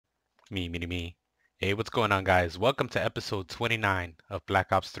Me. Hey, what's going on, guys? Welcome to episode 29 of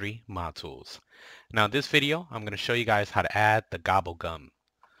Black Ops 3 Mod Tools. Now, in this video, I'm going to show you guys how to add the gobblegum.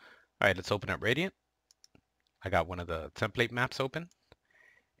 Alright, let's open up Radiant. I got one of the template maps open.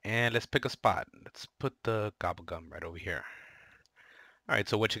 And let's pick a spot. Let's put the gobblegum right over here. Alright,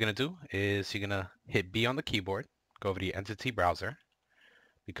 so what you're going to do is you're going to hit B on the keyboard, go over to the Entity Browser,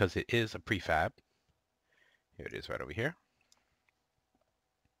 because it is a prefab. Here it is right over here.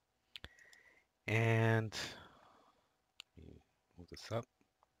 And move this up.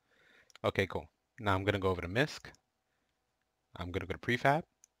 Okay, cool. Now I'm going to go over to MISC. I'm going to go to prefab.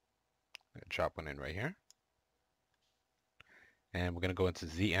 Drop one in right here. And we're going to go into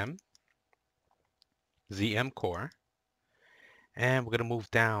ZM core. And we're going to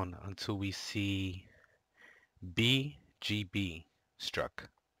move down until we see BGB struck,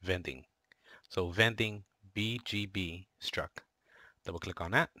 vending. So vending BGB struck. Double click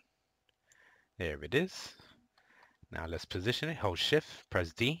on that. There it is. Now let's position it. Hold shift,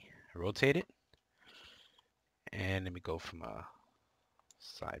 press D, rotate it. And let me go from a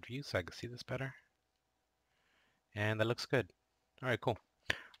side view so I can see this better. And that looks good. All right, cool.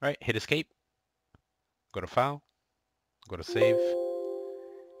 All right, hit escape. Go to file. Go to save.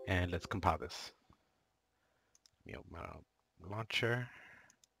 And let's compile this. Let me open my launcher.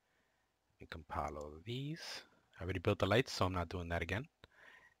 Let me compile all of these. I already built the lights, so I'm not doing that again.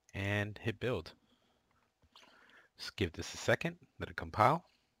 And hit build. Just give this a second. Let it compile.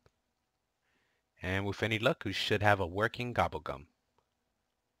 And with any luck, we should have a working gobblegum.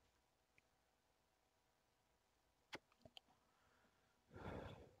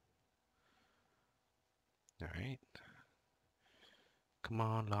 All right. Come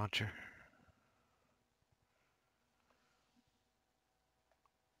on, launcher.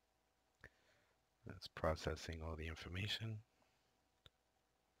 It's processing all the information.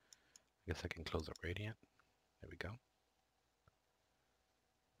 I guess I can close up Radiant. There we go.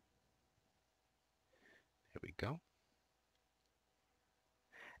 There we go.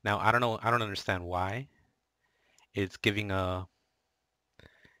 Now, I don't understand why it's giving a,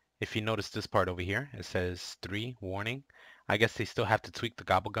 if you notice this part over here, it says 3 warning. I guess they still have to tweak the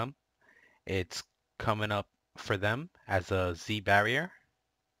gobblegum. It's coming up for them as a Z barrier.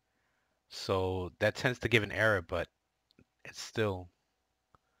 So that tends to give an error, but it still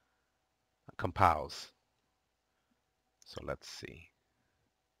compiles. So let's see.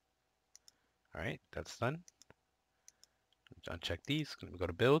 All right, that's done. Uncheck these. Let me go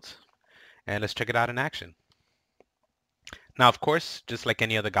to builds. And let's check it out in action. Now, of course, just like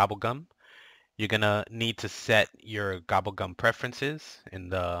any other gobblegum, you're going to need to set your gobblegum preferences in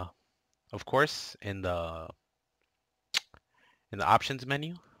the, of course, in the options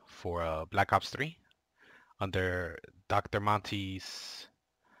menu for Black Ops 3 under Dr. Monty's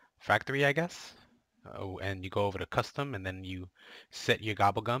factory, I guess. Oh, and you go over to custom and then you set your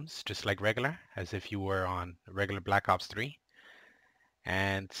gobblegums just like regular, as if you were on regular Black Ops 3.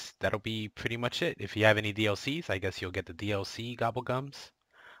 And that'll be pretty much it. If you have any DLCs, I guess you'll get the DLC gobblegums.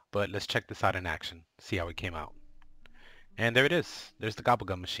 But let's check this out in action, see how it came out. And there it is. There's the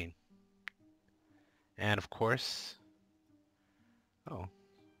gobblegum machine. And of course, oh,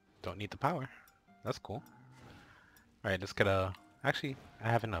 don't need the power. That's cool. All right, let's get a, actually, I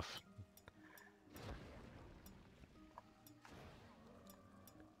have enough.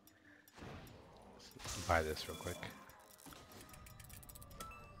 Let's buy this real quick.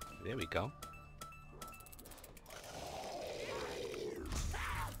 There we go.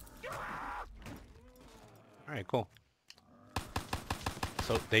 Alright, cool.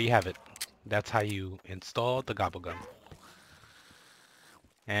 So there you have it. That's how you install the gobblegum.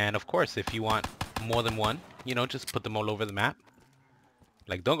 And of course, if you want more than one, you know, just put them all over the map.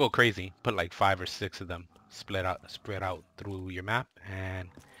 Like, don't go crazy. Put like 5 or 6 of them spread out through your map, and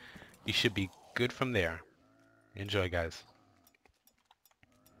you should be good from there. Enjoy, guys.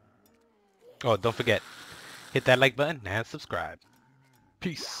 Oh, don't forget, hit that like button and subscribe.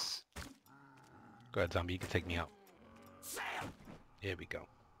 Peace. Go ahead, zombie. You can take me out. Here we go.